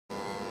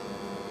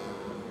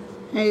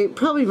Hey,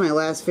 probably my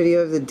last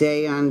video of the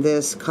day on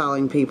this,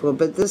 calling people,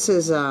 but this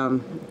is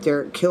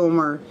Derek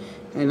Kilmer,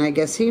 and I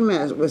guess he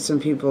met with some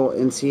people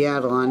in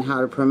Seattle on how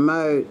to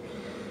promote,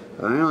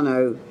 I don't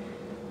know,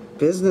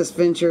 business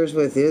ventures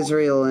with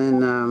Israel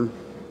and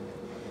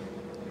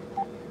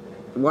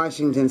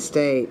Washington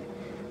State,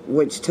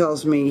 which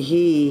tells me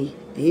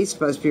he's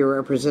supposed to be a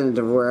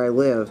representative where I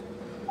live.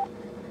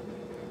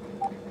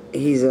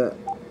 He's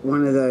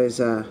one of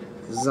those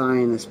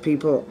Zionist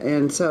people,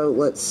 and so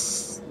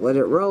let's let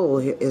it roll.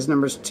 His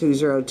number's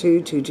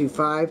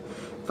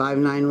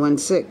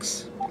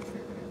 202-225-5916.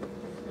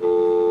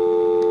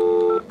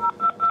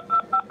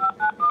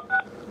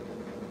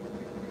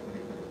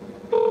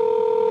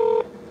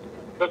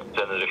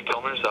 Representative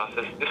Kilmer's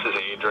office. This is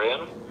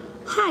Adrian.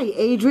 Hi,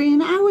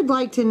 Adrian. I would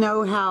like to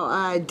know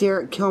how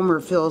Derek Kilmer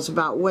feels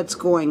about what's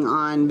going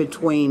on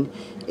between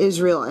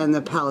Israel and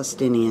the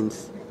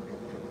Palestinians.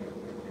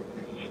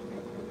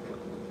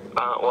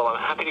 Well,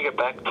 I'm happy to get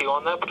back to you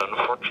on that, but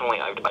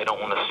unfortunately I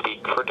don't want to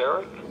speak for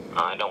Derek.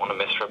 I don't want to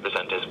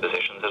misrepresent his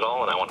positions at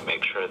all, and I want to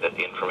make sure that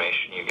the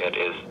information you get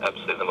is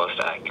absolutely the most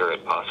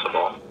accurate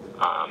possible.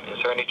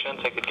 Is there any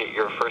chance I could get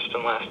your first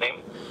and last name?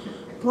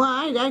 Well,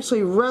 I'd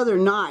actually rather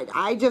not.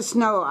 I just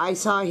know I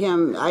saw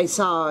in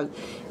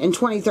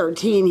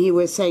 2013 he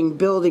was saying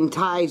building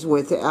ties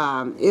with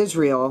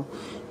Israel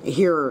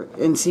here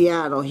in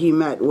Seattle. He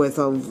met with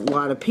a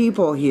lot of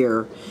people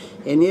here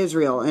in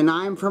Israel, and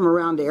I'm from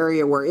around the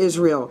area where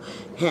Israel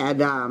had,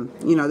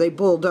 they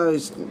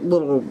bulldozed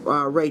little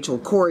Rachel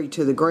Corrie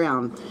to the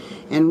ground.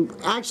 And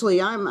actually,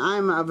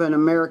 I'm of an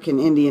American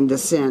Indian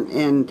descent,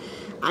 and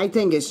I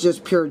think it's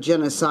just pure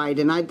genocide.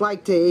 And I'd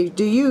like to,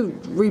 do you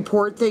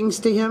report things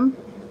to him?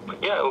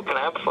 Yeah, we can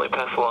absolutely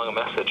pass along a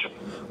message.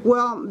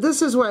 Well,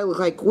 this is what I look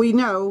like. We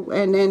know,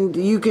 and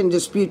you can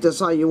dispute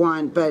this all you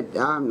want, but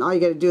all you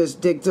got to do is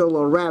dig through a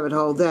little rabbit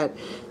hole, that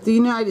the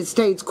United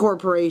States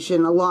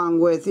Corporation, along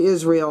with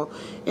Israel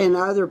and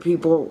other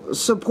people,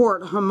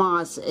 support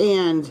Hamas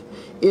and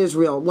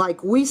Israel.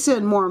 Like, we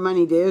send more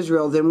money to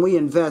Israel than we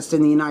invest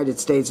in the United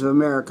States of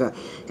America.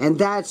 And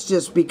that's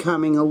just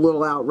becoming a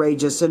little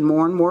outrageous, and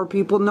more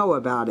people know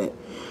about it.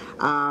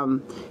 I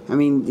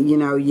mean,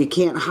 you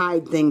can't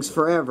hide things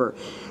forever.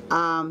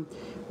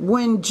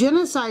 When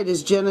genocide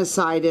is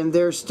genocide, and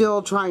they're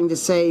still trying to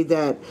say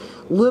that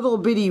little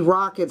bitty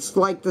rockets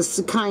like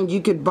the kind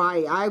you could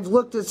buy, I've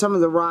looked at some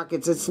of the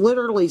rockets, it's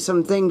literally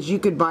some things you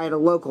could buy at a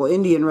local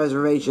Indian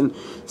reservation,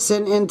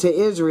 sent into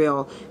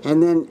Israel,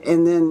 and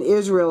then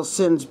Israel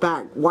sends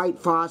back white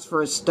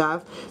phosphorus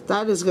stuff.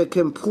 That is a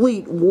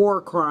complete war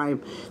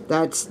crime.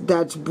 That's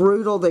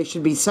brutal. They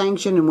should be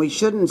sanctioned, and we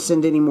shouldn't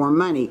send any more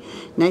money.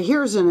 Now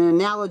here's an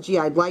analogy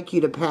I'd like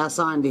you to pass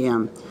on to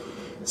him.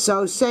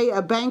 So say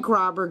a bank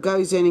robber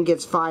goes in and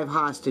gets 5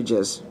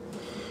 hostages.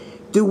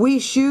 Do we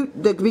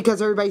shoot, because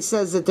everybody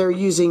says that they're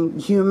using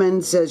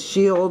humans as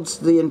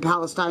shields in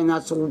Palestine,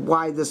 that's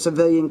why the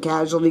civilian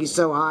casualty is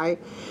so high.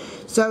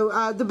 So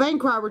the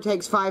bank robber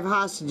takes 5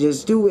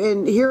 hostages.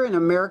 Here in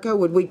America,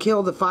 would we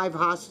kill the 5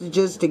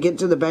 hostages to get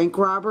to the bank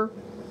robber?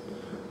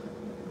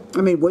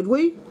 I mean, would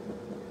we?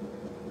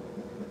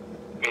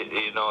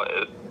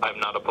 I'm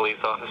not a police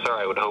officer.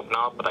 I would hope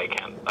not, but I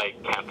can't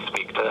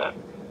speak to that.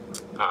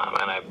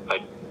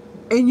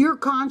 In your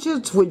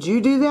conscience, would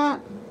you do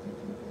that?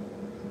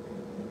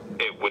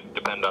 It would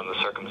depend on the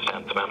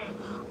circumstance, ma'am.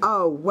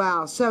 Oh,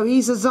 wow. So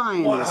he's a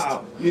Zionist.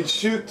 Wow. You'd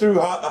shoot through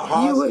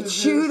hostages? You would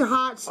shoot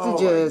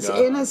hostages,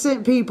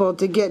 innocent people,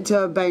 to get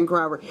to a bank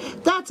robber.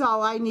 That's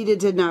all I needed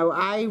to know.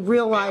 I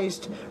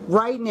realized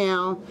right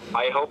now.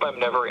 I hope I'm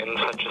never in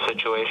such a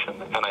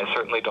situation, and I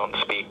certainly don't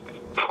speak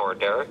for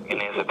Derek in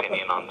his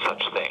opinion on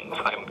such things.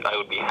 I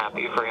would be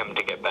happy for him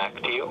to get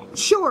back to you.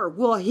 Sure.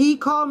 Will he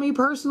call me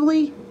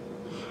personally?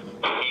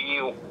 He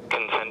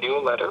can send you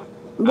a letter.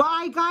 Well,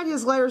 I got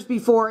his letters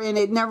before, and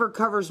it never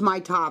covers my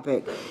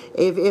topic.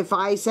 If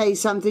I say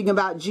something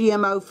about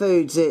GMO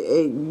foods,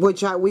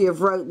 we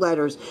have wrote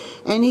letters,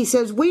 and he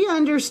says, we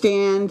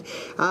understand,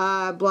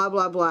 blah,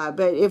 blah, blah.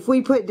 But if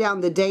we put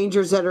down the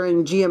dangers that are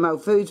in GMO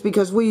foods,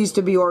 because we used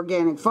to be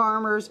organic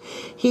farmers,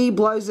 he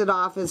blows it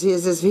off as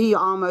he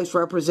almost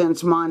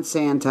represents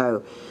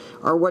Monsanto,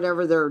 or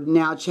whatever they're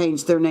now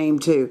changed their name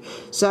to.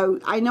 So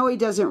I know he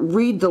doesn't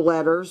read the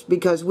letters,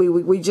 because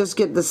we just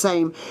get the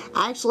same.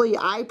 Actually,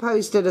 I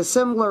posted a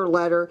similar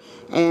letter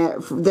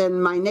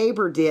than my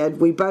neighbor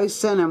did. We both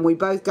sent them. We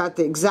both got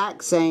the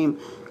exact same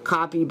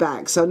copy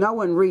back. So no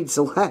one reads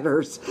the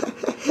letters.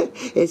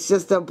 It's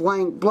just a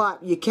blank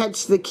blot. You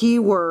catch the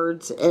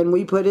keywords, and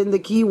we put in the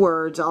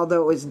keywords,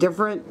 although it was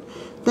different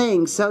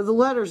things. So the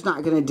letter's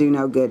not going to do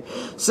no good.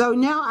 So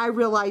now I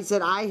realize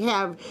that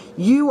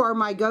you are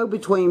my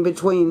go-between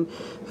between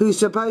who's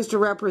supposed to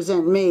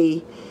represent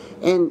me,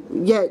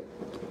 and yet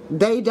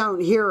they don't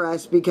hear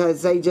us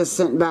because they just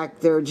sent back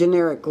their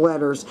generic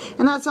letters.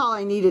 And that's all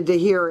I needed to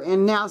hear.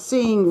 And now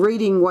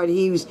reading what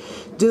he's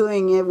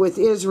doing with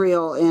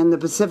Israel in the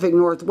Pacific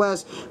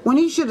Northwest, when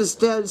he should have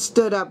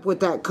stood up with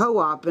that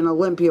co-op in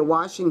Olympia,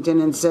 Washington,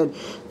 and said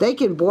they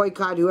can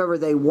boycott whoever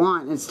they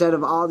want instead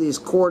of all these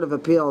court of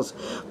appeals.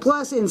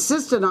 Plus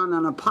insisted on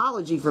an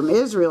apology from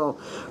Israel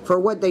for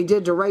what they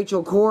did to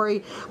Rachel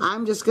Corrie.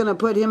 I'm just going to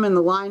put him in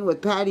the line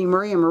with Patty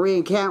Murray and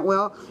Maria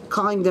Cantwell,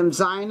 calling them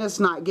Zionists,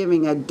 not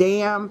giving a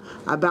damn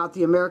about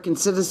the American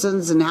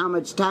citizens and how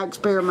much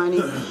taxpayer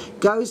money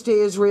goes to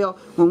Israel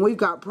when we've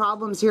got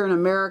problems here in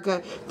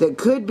America that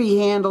could be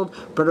handled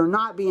but are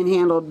not being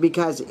handled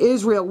because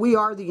Israel, we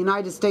are the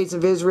United States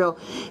of Israel,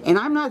 and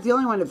I'm not the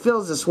only one that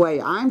feels this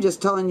way. I'm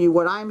just telling you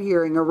what I'm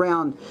hearing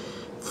around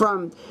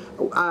from,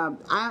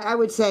 I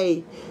would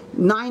say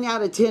 9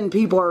 out of 10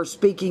 people are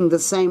speaking the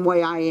same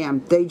way I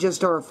am. They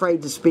just are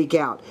afraid to speak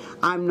out.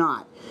 I'm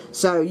not.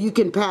 So you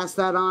can pass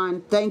that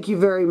on. Thank you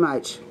very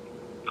much.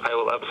 I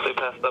will absolutely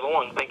pass that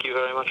along. Thank you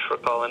very much for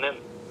calling in.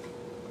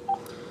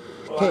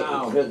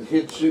 Wow.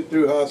 He'd shoot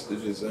through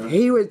hostages, huh?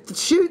 He would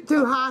shoot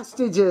through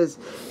hostages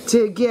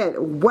to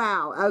get,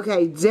 wow.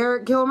 Okay,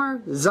 Derek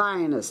Kilmer,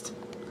 Zionist.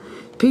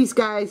 Peace,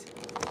 guys.